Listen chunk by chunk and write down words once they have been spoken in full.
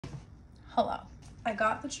Hello. I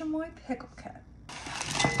got the Chamoy pickle kit.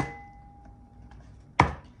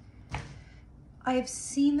 I've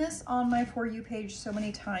seen this on my For You page so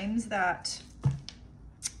many times that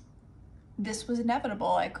this was inevitable.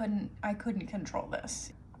 I couldn't control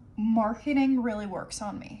this. Marketing really works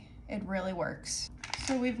on me. It really works.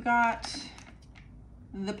 So we've got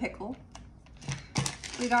the pickle.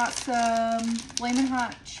 We got some Flamin'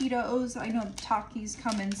 Hot Cheetos. I know Takis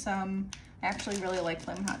come in some. I actually really like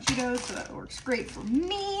Flamin' Hot Cheetos, so that works great for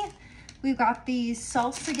me. We've got these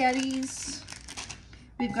salsa-getties.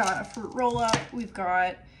 We've got a fruit roll-up. We've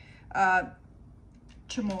got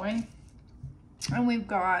chamoy. And we've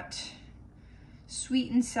got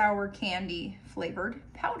sweet and sour candy flavored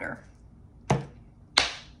powder.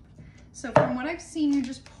 So from what I've seen, you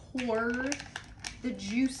just pour the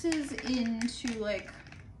juices into like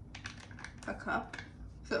a cup.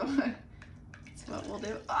 So that's what we'll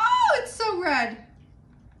do. Oh, it's so red.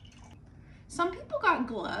 Some people got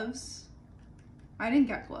gloves. I didn't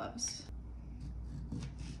get gloves.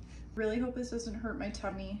 Really hope this doesn't hurt my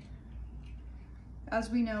tummy. As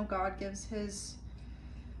we know, God gives his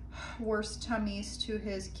worst tummies to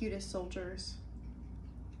his cutest soldiers.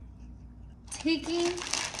 Taking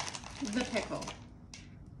the pickle,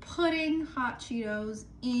 putting hot Cheetos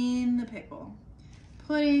in the pickle,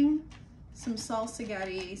 putting some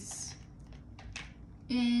salsa-getties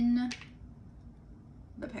in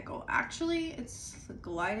the pickle. Actually, it's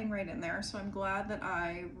gliding right in there, so I'm glad that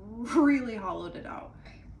I really hollowed it out.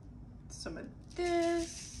 Some of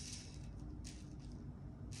this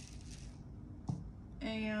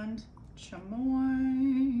and chamoy.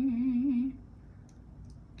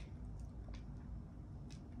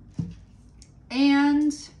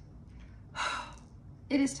 And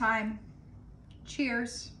it is time.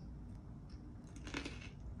 Cheers.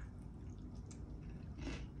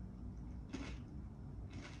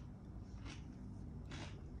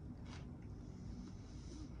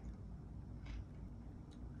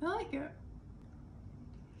 I like it.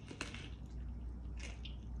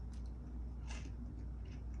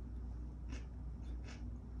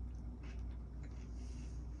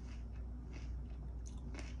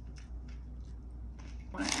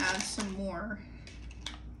 Want to add some more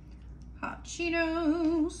hot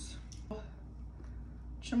Cheetos,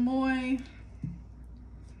 chamoy.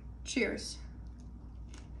 Cheers.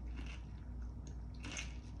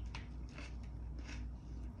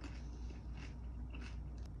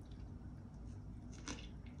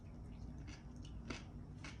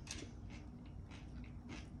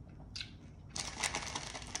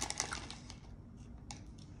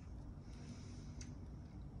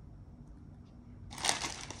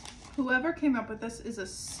 Whoever came up with this is a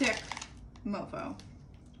sick mofo,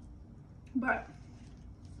 but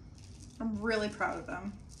I'm really proud of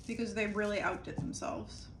them because they really outdid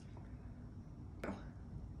themselves.